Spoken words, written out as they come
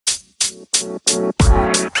Welcome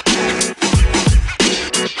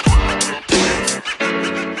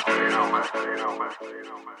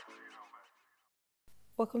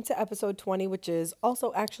to episode 20, which is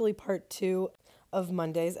also actually part 2 of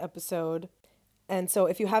Monday's episode. And so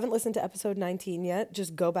if you haven't listened to episode 19 yet,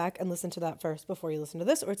 just go back and listen to that first before you listen to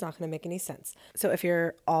this, or it's not going to make any sense. So if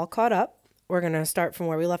you're all caught up, we're going to start from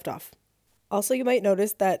where we left off. Also, you might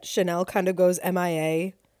notice that Chanel kind of goes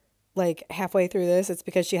MIA like halfway through this. It's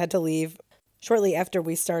because she had to leave shortly after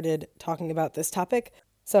we started talking about this topic.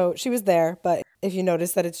 So she was there, but if you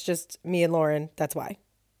notice that it's just me and Lauren, that's why.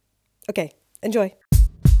 Okay, enjoy.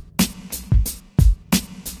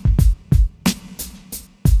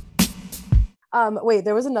 Wait,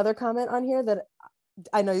 there was another comment on here that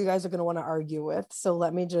I know you guys are going to want to argue with. So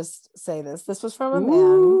let me just say this. This was from a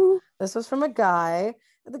man. This was from a guy.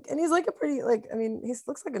 And he's like a pretty, like, I mean, he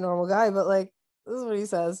looks like a normal guy, but like, this is what he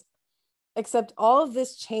says. Except all of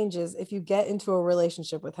this changes if you get into a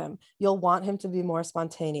relationship with him. You'll want him to be more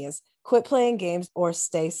spontaneous. Quit playing games or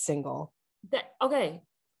stay single. Okay.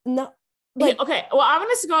 No. Like, okay. Well, I'm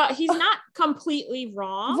going to go. He's not completely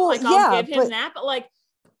wrong. Well, like, I'll give him that. But like,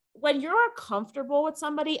 when you're comfortable with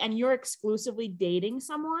somebody and you're exclusively dating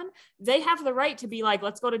someone, they have the right to be like,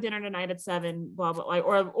 let's go to dinner tonight at 7, blah, blah, like,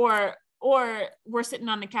 or we're sitting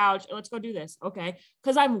on the couch. Let's go do this. Okay.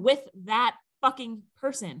 Cause I'm with that fucking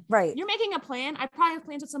person. Right. You're making a plan. I probably have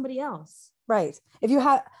plans with somebody else. Right. If you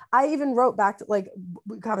had, I even wrote back to, like,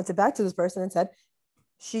 we commented back to this person and said,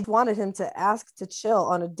 she wanted him to ask to chill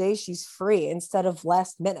on a day she's free instead of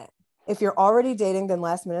last minute. If you're already dating, then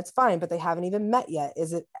last minute's fine, but they haven't even met yet.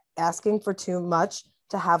 Is it asking for too much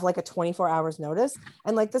to have like a 24 hours notice?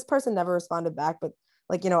 And like, this person never responded back, but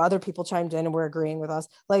like, you know, other people chimed in and were agreeing with us.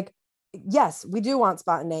 Like, yes, we do want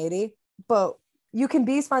spontaneity, but you can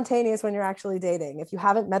be spontaneous when you're actually dating. If you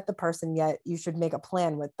haven't met the person yet, you should make a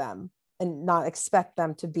plan with them and not expect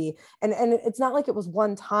them to be. And it's not like it was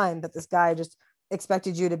one time that this guy just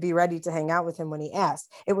expected you to be ready to hang out with him when he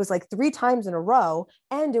asked. It was like 3 times in a row,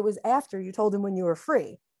 and it was after you told him when you were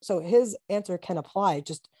free. So his answer can apply,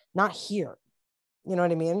 just not here. You know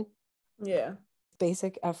what I mean? Yeah.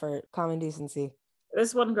 Basic effort, common decency.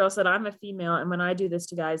 This one girl said, I'm a female, and when I do this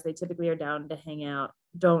to guys, they typically are down to hang out.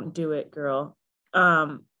 Don't do it, girl.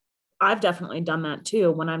 I've definitely done that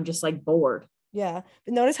too when I'm just like bored. Yeah.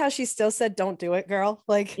 But notice how she still said, don't do it, girl.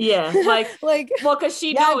 Like, yeah, like, well, because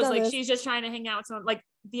she knows like this. She's just trying to hang out with someone. Like,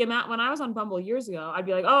 the amount when I was on Bumble years ago, I'd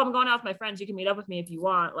be like, oh, I'm going out with my friends. You can meet up with me if you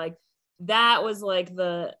want. Like, that was like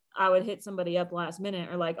I would hit somebody up last minute,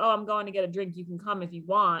 or like, oh, I'm going to get a drink. You can come if you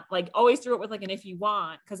want. Like, always threw it with like an if you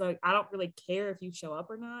want, because I don't really care if you show up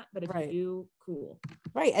or not. But if you do, cool.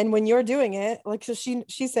 Right. And when you're doing it, like, so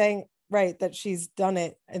she's saying, right, that she's done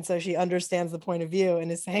it. And so she understands the point of view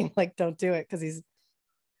and is saying, like, don't do it because he's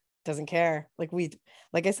doesn't care.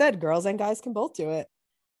 Like I said, girls and guys can both do it.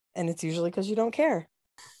 And it's usually because you don't care.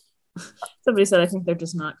 Somebody said, I think they're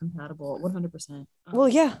just not compatible. 100%. Well,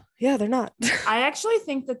 yeah, they're not. I actually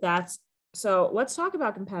think that's, so let's talk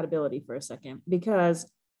about compatibility for a second, because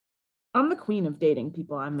I'm the queen of dating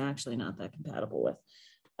people I'm actually not that compatible with.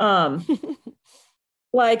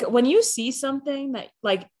 Like, when you see something that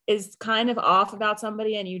like is kind of off about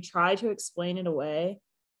somebody and you try to explain it away,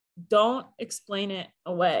 don't explain it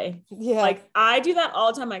away. Yeah. Like, I do that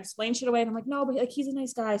all the time. I explain shit away and I'm like, no, but like, he's a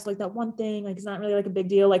nice guy. So like, that one thing, like, it's not really like a big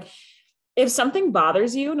deal. Like, if something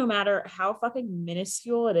bothers you, no matter how fucking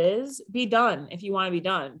minuscule it is, be done if you want to be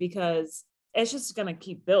done, because it's just going to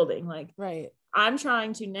keep building. Like, right. I'm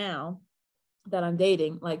trying to, now that I'm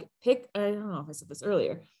dating, like, I don't know if I said this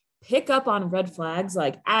earlier, pick up on red flags,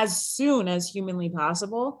 like, as soon as humanly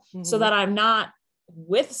possible, so that I'm not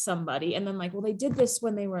with somebody and then like, well, they did this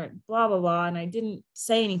when they were blah blah blah and I didn't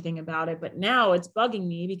say anything about it, but now it's bugging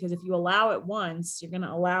me, because if you allow it once, you're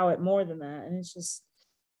gonna allow it more than that, and it's just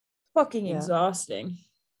fucking exhausting.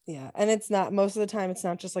 Yeah. And it's not, most of the time it's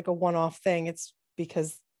not just like a one-off thing, it's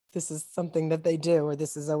because this is something that they do, or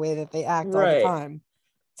this is a way that they act all the time,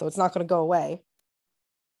 so it's not going to go away.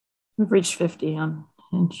 We've reached 50 on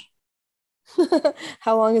Hinge.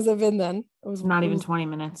 How long has it been then? It was not even 20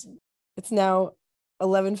 minutes. It's now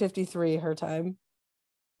 11:53 her time.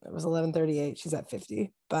 It was 11:38. She's at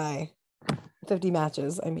 50. Bye. 50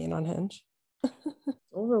 matches, I mean, on Hinge. It's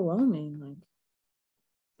overwhelming. Like,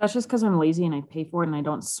 that's just because I'm lazy and I pay for it and I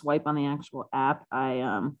don't swipe on the actual app. I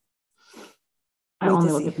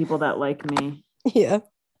only look at people that like me. Yeah.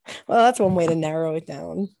 Well, that's one way to narrow it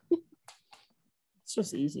down. It's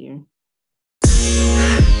just easier.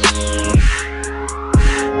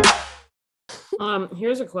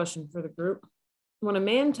 Here's a question for the group. When a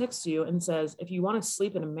man texts you and says, if you want to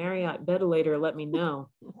sleep in a Marriott bed later, let me know,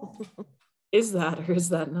 Is that or is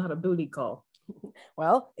that not a booty call?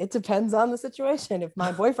 Well, it depends on the situation. If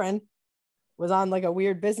my boyfriend was on like a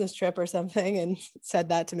weird business trip or something and said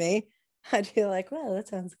that to me, I'd be like, well, that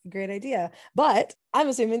sounds like a great idea. But I'm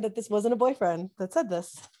assuming that this wasn't a boyfriend that said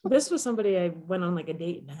this. This was somebody I went on like a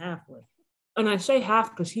date and a half with. And I say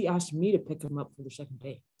half because he asked me to pick him up for the second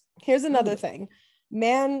date. Here's another thing.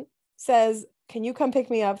 Man says, can you come pick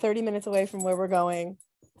me up 30 minutes away from where we're going?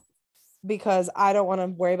 Because I don't want to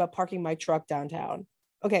worry about parking my truck downtown.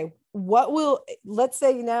 Okay, let's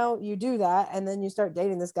say now you do that and then you start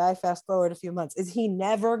dating this guy, fast forward a few months. Is he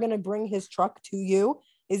never going to bring his truck to you?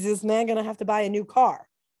 Is this man going to have to buy a new car?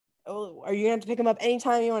 Are you going to have to pick him up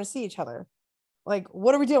anytime you want to see each other? Like,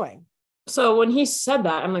 what are we doing? So when he said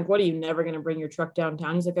that, I'm like, what, are you never going to bring your truck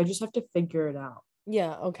downtown? He's like, I just have to figure it out.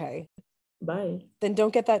 Yeah, okay. Bye. Then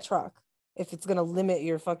don't get that truck if it's going to limit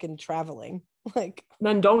your fucking traveling. Like,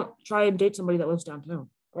 then don't try and date somebody that lives downtown.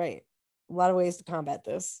 Right. A lot of ways to combat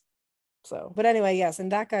this. So, but anyway, yes, in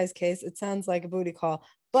that guy's case, it sounds like a booty call.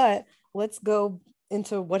 But let's go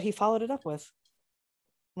into what he followed it up with.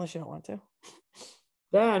 Unless you don't want to.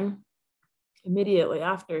 Then, immediately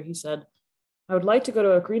after, he said, I would like to go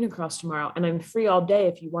to a Green Cross tomorrow, and I'm free all day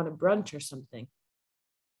if you want a brunch or something.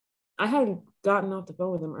 I hadn't gotten off the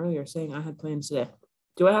phone with him earlier saying I had plans today.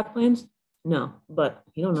 Do I have plans? No, but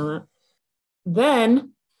you don't know that.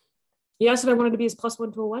 Then he asked if I wanted to be his plus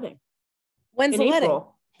one to a wedding. When's the wedding?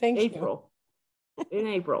 April. In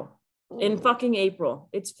April. In fucking April.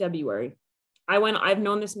 It's February. I've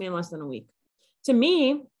known this man less than a week. To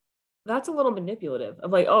me, that's a little manipulative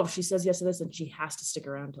of like, oh, if she says yes to this, then she has to stick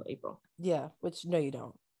around until April. Yeah, which no, you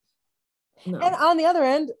don't. No. And on the other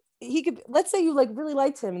end, he could, let's say you like really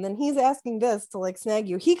liked him and then he's asking this to like snag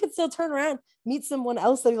you. He could still turn around, meet someone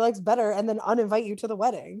else that he likes better, and then uninvite you to the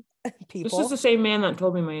wedding. People. This is the same man that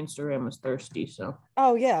told me my Instagram was thirsty. So.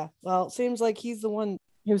 Oh yeah. Well, it seems like he's the one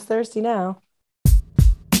who's thirsty now.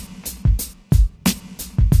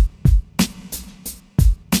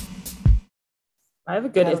 I have a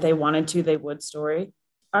good, if they wanted to, they would story.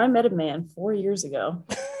 I met a man 4 years ago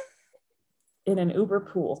in an Uber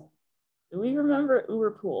pool. Do we remember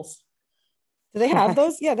Uber pools? Do they have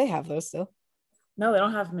those? Yeah, they have those still. No, they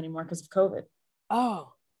don't have them anymore because of COVID.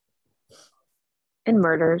 Oh. And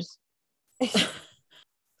murders.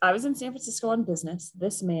 I was in San Francisco on business.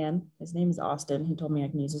 This man, his name is Austin. He told me I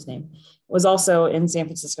can use his name. Was also in San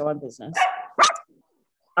Francisco on business.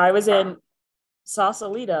 I was in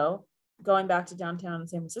Sausalito going back to downtown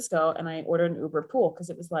San Francisco, and I ordered an Uber pool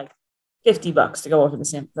because it was like $50 to go over the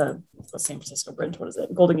San Francisco Bridge. What is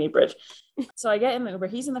it? Golden Gate Bridge. So I get in the Uber.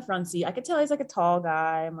 He's in the front seat. I could tell he's like a tall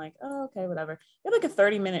guy. I'm like, oh, okay, whatever. We had like a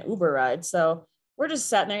 30-minute Uber ride. So we're just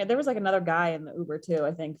sitting there. There was like another guy in the Uber too,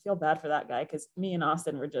 I think. Feel bad for that guy because me and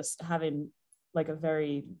Austin were just having like a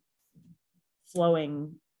very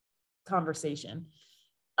flowing conversation.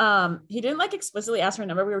 He didn't like explicitly ask for a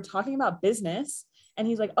number. We were talking about business. And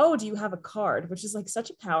he's like, oh, do you have a card? Which is like such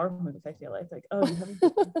a power move, I feel like. Like, oh, do you have a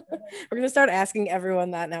card? We're going to start asking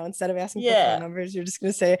everyone that now. Instead of asking for phone numbers, you're just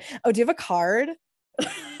going to say, oh, do you have a card?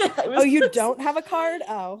 Oh, you don't have a card?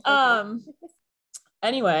 Oh. Okay.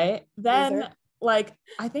 Anyway, then like,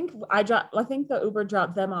 I think the Uber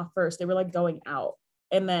dropped them off first. They were like going out.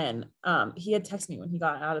 And then he had texted me when he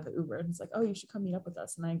got out of the Uber. And he's like, oh, you should come meet up with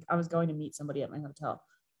us. And I was going to meet somebody at my hotel.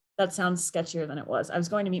 That sounds sketchier than it was. I was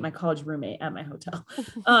going to meet my college roommate at my hotel.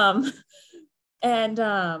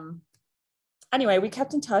 Anyway, we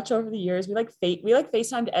kept in touch over the years. We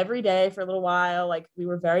FaceTimed every day for a little while. Like we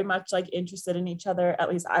were very much like interested in each other. At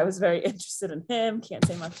least I was very interested in him. Can't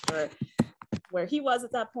say much for where he was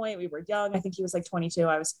at that point. We were young. I think he was like 22.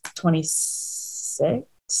 I was 26.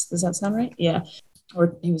 Does that sound right? Yeah.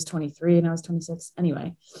 Or he was 23 and I was 26.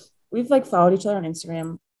 Anyway, we've like followed each other on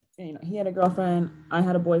Instagram. You know, he had a girlfriend, I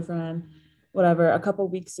had a boyfriend, whatever. A couple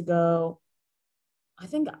weeks ago, I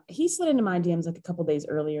think he slid into my DMs like a couple days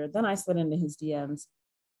earlier. Then I slid into his DMs.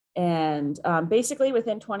 And basically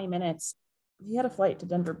within 20 minutes, he had a flight to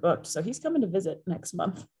Denver booked. So he's coming to visit next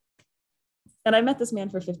month. And I met this man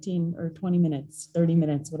for 15 or 20 minutes, 30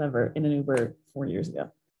 minutes, whatever, in an Uber 4 years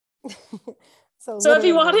ago. So if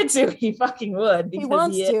he wanted to, he fucking would. He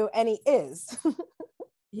wants to, and he is.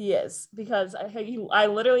 He is, because I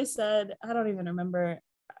literally said, I don't even remember.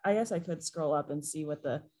 I guess I could scroll up and see what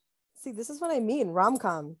this is what I mean.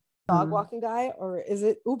 Rom-com dog walking guy, or is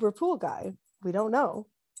it Uber pool guy? We don't know.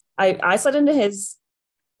 I slid into his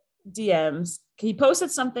DMs. He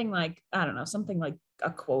posted something like, I don't know, something like a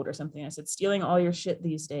quote or something. I said, stealing all your shit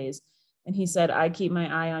these days. And he said, I keep my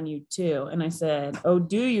eye on you too. And I said, oh,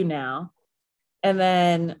 do you now? And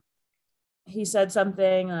then he said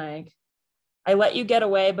something like, I let you get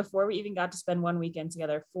away before we even got to spend one weekend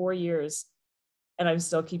together, 4 years, and I'm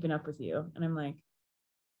still keeping up with you. And I'm like,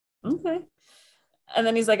 okay. And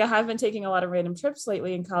then he's like, I have been taking a lot of random trips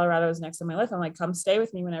lately, and Colorado is next on my list. I'm like, come stay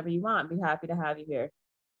with me whenever you want. Be happy to have you here.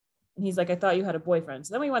 And he's like, I thought you had a boyfriend.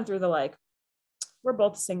 So then we went through the like, we're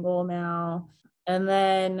both single now. And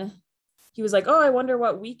then he was like, oh, I wonder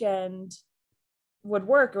what weekend would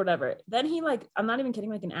work or whatever. Then he like, I'm not even kidding,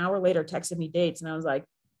 like an hour later texted me dates. And I was like,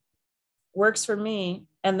 works for me.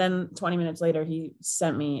 And then 20 minutes later, he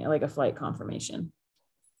sent me like a flight confirmation.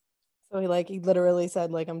 So he literally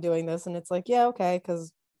said like, I'm doing this. And it's like, yeah, okay.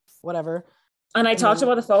 Cause whatever. And I talked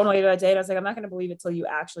about the phone later that day, and I was like, I'm not going to believe it till you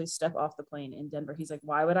actually step off the plane in Denver. He's like,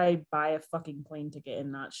 why would I buy a fucking plane ticket and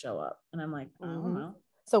not show up? And I'm like, I don't know.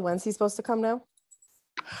 So when's he supposed to come now?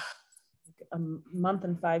 A month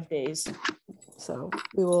and 5 days. So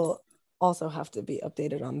we will also have to be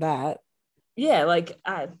updated on that. Yeah, like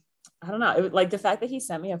I don't know. It was like the fact that he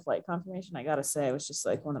sent me a flight confirmation, I gotta say, it was just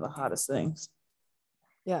like one of the hottest things.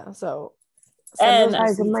 Yeah. So and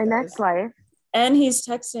in my next life. And he's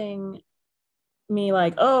texting me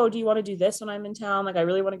like, oh, do you want to do this when I'm in town? Like, I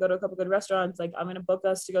really want to go to a couple good restaurants. Like, I'm gonna book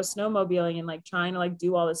us to go snowmobiling and like trying to like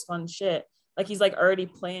do all this fun shit. Like, he's like already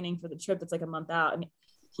planning for the trip that's like a month out. And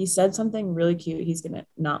he said something really cute. He's gonna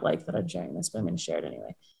not like that I'm sharing this, but I'm gonna share it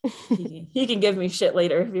anyway. he can give me shit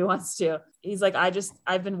later if he wants to. He's like,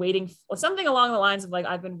 I've been waiting, something along the lines of like,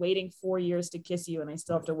 I've been waiting 4 years to kiss you, and I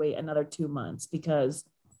still have to wait another 2 months, because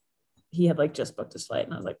he had like just booked his flight.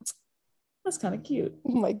 And I was like, that's kind of cute.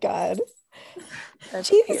 Oh my God.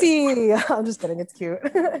 Cheesy. I'm just kidding. It's cute.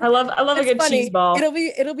 I love a good funny. Cheese ball.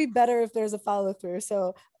 It'll be better if there's a follow through.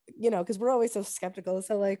 So, because we're always so skeptical.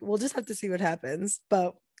 So like, we'll just have to see what happens.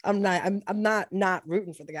 But I'm not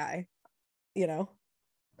rooting for the guy,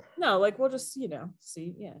 No, like we'll just, see.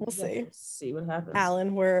 Yeah. We'll see what happens.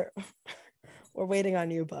 Alan, we're waiting on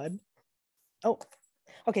you, bud. Oh,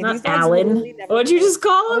 okay. Not Alan. What'd you just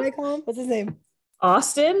call him? What did I call him? What's his name?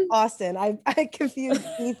 Austin. I confused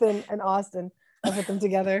Ethan and Austin. I put them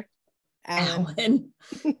together. Alan.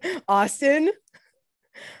 Austin.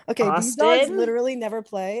 Okay, Austin? These dogs literally never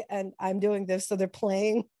play, and I'm doing this, so they're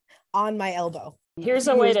playing on my elbow. Here's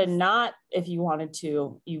a way to not, if you wanted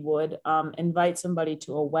to, you would invite somebody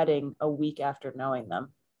to a wedding a week after knowing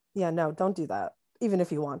them. Yeah, no, don't do that, even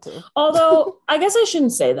if you want to. Although, I guess I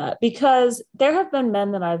shouldn't say that, because there have been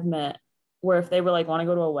men that I've met where if they were like, want to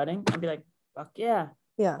go to a wedding, I'd be like, fuck yeah.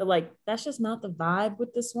 Yeah. But like, that's just not the vibe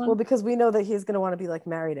with this one. Well, because we know that he's going to want to be like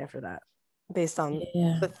married after that, based on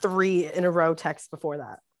the 3 in a row texts before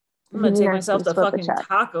that. I'm going to take myself to fucking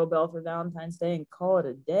Taco Bell for Valentine's Day and call it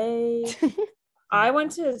a day. I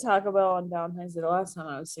went to Taco Bell on Valentine's Day the last time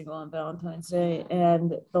I was single on Valentine's Day,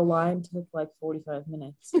 and the line took like 45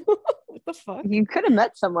 minutes. What the fuck? You could have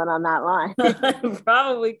met someone on that line.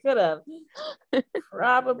 Probably could have.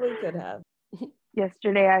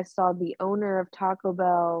 Yesterday, I saw the owner of Taco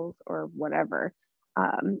Bell or whatever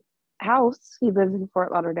house. He lives in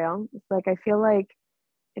Fort Lauderdale. It's like, I feel like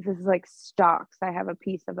if this is like stocks, I have a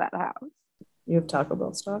piece of that house. You have Taco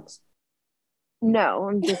Bell stocks? No,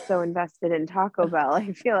 I'm just so invested in Taco Bell.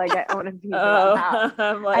 I feel like I own a piece of that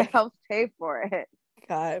house. I helped pay for it.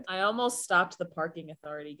 God. I almost stopped the parking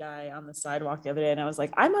authority guy on the sidewalk the other day, and I was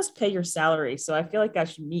like, I must pay your salary, so I feel like I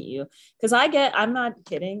should meet you. Because I'm not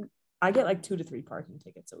kidding, I get like 2 to 3 parking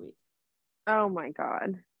tickets a week. Oh my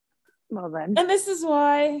God. Well then. And this is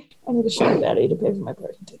why I need a sugar daddy to pay for my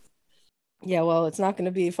parking ticket. Yeah, well, it's not going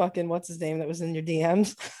to be fucking what's his name that was in your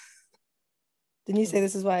DMs. Didn't you say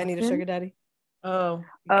this is why I need a sugar daddy? Oh,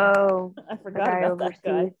 I forgot about that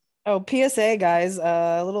guy. Oh, PSA, guys,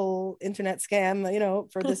 a little internet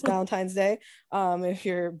scam, for this Valentine's Day. If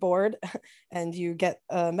you're bored and you get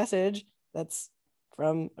a message that's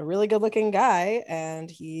from a really good looking guy and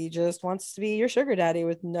he just wants to be your sugar daddy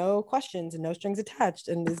with no questions and no strings attached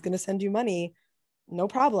and is going to send you money, no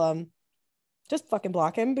problem. Just fucking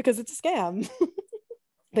block him because it's a scam.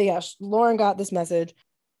 But yeah, Lauren got this message.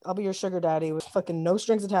 I'll be your sugar daddy with fucking no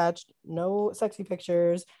strings attached, no sexy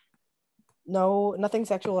pictures, nothing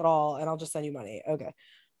sexual at all, and I'll just send you money. Okay.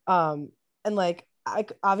 And like, I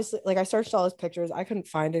obviously, like, I searched all his pictures. I couldn't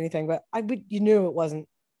find anything, but you knew it wasn't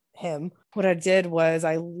him. What I did was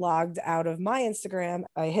I logged out of my Instagram.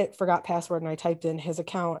 I hit forgot password and I typed in his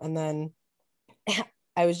account, and then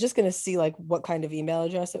I was just gonna see like what kind of email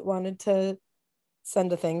address it wanted to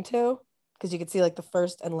send a thing to, because you could see like the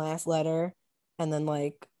first and last letter and then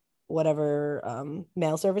like whatever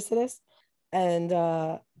mail service it is. And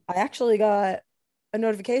I actually got a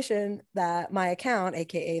notification that my account,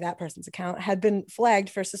 aka that person's account, had been flagged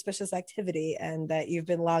for suspicious activity and that you've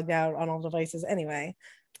been logged out on all devices anyway.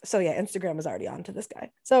 So yeah, Instagram was already on to this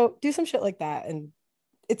guy. So do some shit like that. And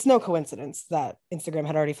it's no coincidence that Instagram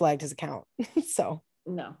had already flagged his account. So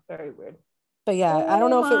no, very weird. but yeah, I don't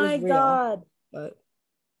know if it was real. God. But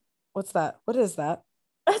what's that? What is that?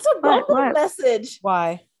 That's a Bumble message.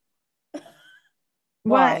 Why?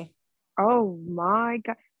 What? Oh my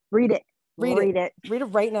God. Read it. Read it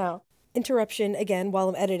right now. Interruption again while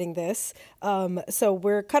I'm editing this. So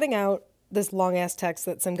we're cutting out this long ass text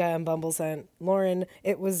that some guy on Bumble sent Lauren.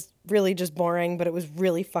 It was really just boring, but it was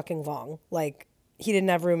really fucking long. Like, he didn't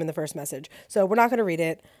have room in the first message. So we're not going to read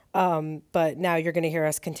it. But now you're going to hear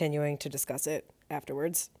us continuing to discuss it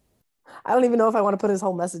afterwards. I don't even know if I want to put his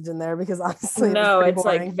whole message in there because honestly, it's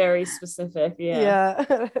like very specific. Yeah.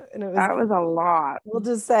 And that was a lot. We'll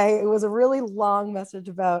just say it was a really long message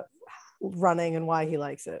about running and why he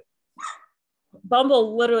likes it.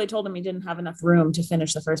 Bumble literally told him he didn't have enough room to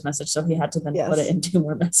finish the first message, so he had to then put it in 2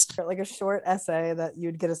 more messages. Like a short essay that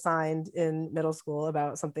you'd get assigned in middle school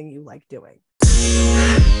about something you like doing.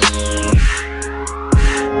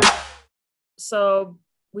 So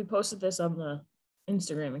we posted this on the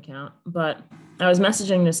Instagram account, but I was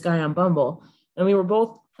messaging this guy on Bumble, and we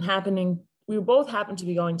both happened to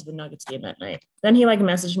be going to the Nuggets game that night. Then he like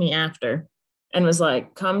messaged me after and was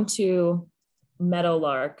like, come to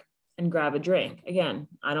Meadowlark and grab a drink. Again,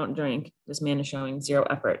 I don't drink. This man is showing zero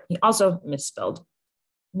effort. He also misspelled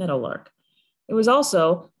Meadowlark. It was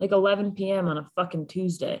also like 11 p.m. on a fucking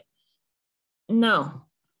Tuesday. No,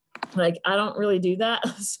 like I don't really do that.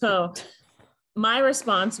 So my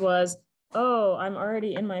response was, oh, I'm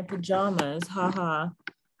already in my pajamas. Haha.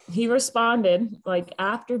 He responded like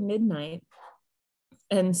after midnight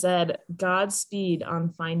and said, Godspeed on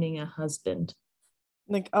finding a husband.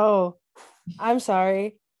 Like, oh, I'm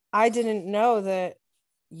sorry. I didn't know that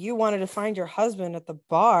you wanted to find your husband at the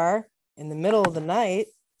bar in the middle of the night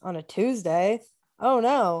on a Tuesday. Oh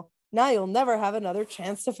no. Now you'll never have another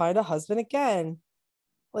chance to find a husband again.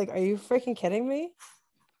 Like, are you freaking kidding me?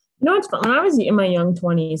 No, it's fun. When I was in my young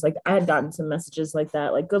 20s, like I had gotten some messages like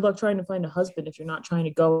that, like good luck trying to find a husband if you're not trying to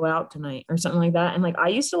go out tonight or something like that. And like I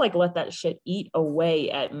used to like let that shit eat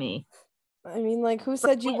away at me. I mean, like, who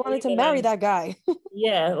said you wanted to marry that guy?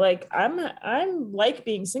 Yeah, like I'm like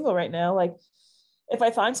being single right now. Like if I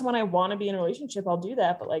find someone I want to be in a relationship, I'll do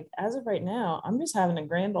that. But like as of right now, I'm just having a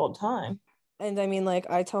grand old time. And I mean, like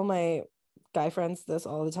I tell my guy friends this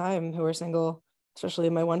all the time who are single, especially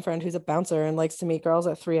my one friend who's a bouncer and likes to meet girls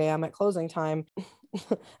at 3 a.m. at closing time.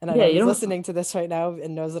 And I know he's listening to this right now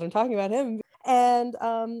and knows that I'm talking about him. And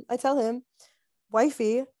I tell him,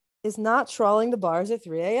 wifey is not trawling the bars at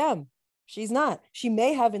 3 a.m. She's not. She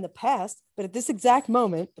may have in the past, but at this exact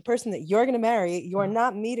moment, the person that you're going to marry, you are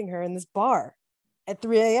not meeting her in this bar at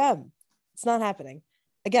 3 a.m. It's not happening.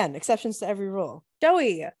 Again, exceptions to every rule.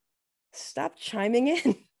 Joey, stop chiming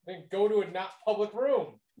in. Then go to a not public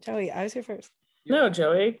room. Joey, I was here first. No,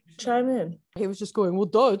 Joey, chime in. He was just going, well,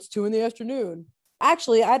 duh, it's 2 p.m.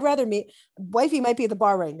 Actually, I'd rather meet. Wifey might be at the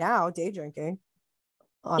bar right now, day drinking.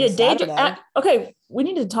 Yeah, day drinking. Okay, we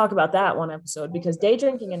need to talk about that one episode because day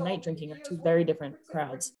drinking and night drinking are 2 very different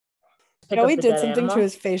crowds. Joey did something to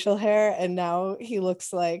his facial hair, and now he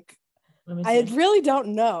looks like I really don't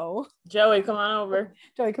know. Joey, come on over.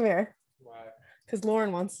 Joey, come here. Why? Because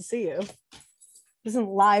Lauren wants to see you. This isn't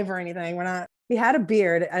live or anything. We're not. He had a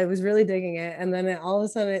beard. I was really digging it, and then all of a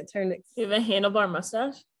sudden it turned. You have a handlebar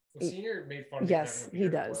mustache? The senior made fun of yes, he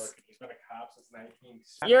does. He's been a cop since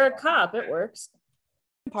 19. You're a cop. It works.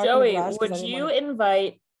 Joey, would you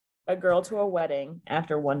invite a girl to a wedding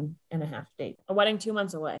after 1.5 dates? A wedding 2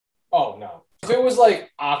 months away? Oh, no. If it was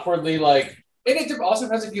like awkwardly like, and it also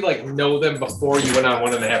depends if you like know them before you went on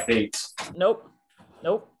 1.5 dates. Nope.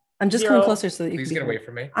 I'm just coming closer so that you Please can get away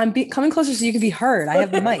from me. I'm coming closer so you can be heard. I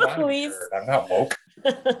have the mic. Please. I'm not woke.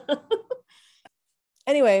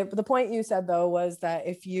 Anyway, the point you said though was that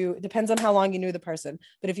it depends on how long you knew the person,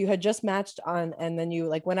 but if you had just matched on and then you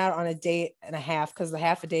like went out on a date and a half, because the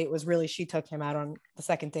half a date was really she took him out on the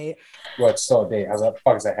second date. Well, it's still a date. How the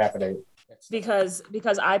fuck is that half a date? Because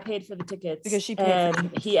I paid for the tickets. Because she paid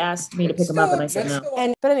and he asked me to pick him up and I said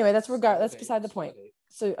no. But anyway, that's beside the point.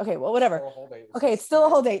 So okay, well, whatever. Okay, it's still a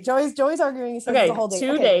whole date. Joey's arguing. He says it's a whole date.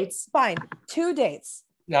 2 dates. Fine, 2 dates.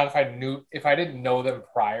 Not if I didn't know them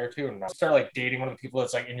prior to and start like dating one of the people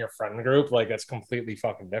that's like in your friend group, like that's completely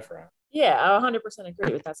fucking different. Yeah, I 100%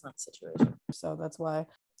 agree with that's not the situation. So that's why.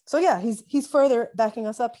 So yeah, he's further backing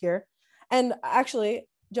us up here. And actually,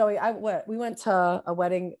 Joey, we went to a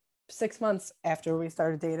wedding 6 months after we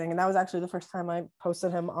started dating, and that was actually the first time I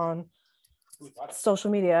posted him on social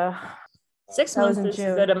media. 6 months is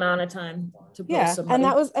a good amount of time to post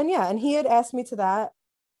somebody. And he had asked me to that.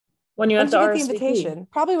 When you When got did the you get the RSVP? invitation?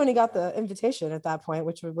 Probably when he got the invitation at that point,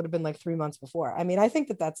 which would have been like 3 months before. I mean, I think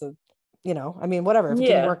that that's a, I mean, whatever. If it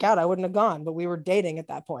didn't Yeah. work out, I wouldn't have gone. But we were dating at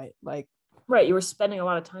that point. Like, Right. You were spending a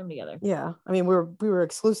lot of time together. yeah. I mean, we were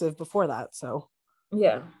exclusive before that. So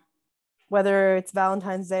Yeah. whether it's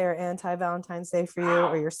Valentine's Day or anti-Valentine's Day for you,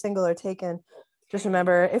 or you're single or taken, just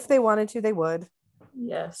remember, if they wanted to, they would.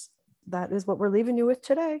 Yes. That is what we're leaving you with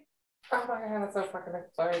today. Oh my god, that's so fucking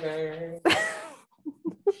exciting.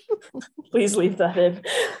 Please leave that in.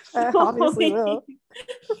 I obviously will.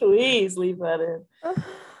 Please leave that in.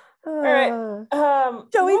 All right.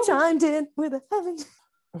 Joey what was- chimed in with a heavy.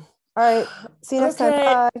 All right. See you next Okay.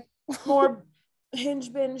 time. Bye. More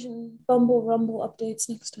Hinge Binge and Bumble Rumble updates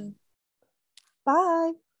next time.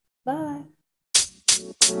 Bye. Bye.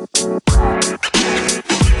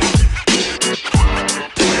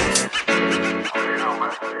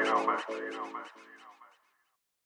 You know, man.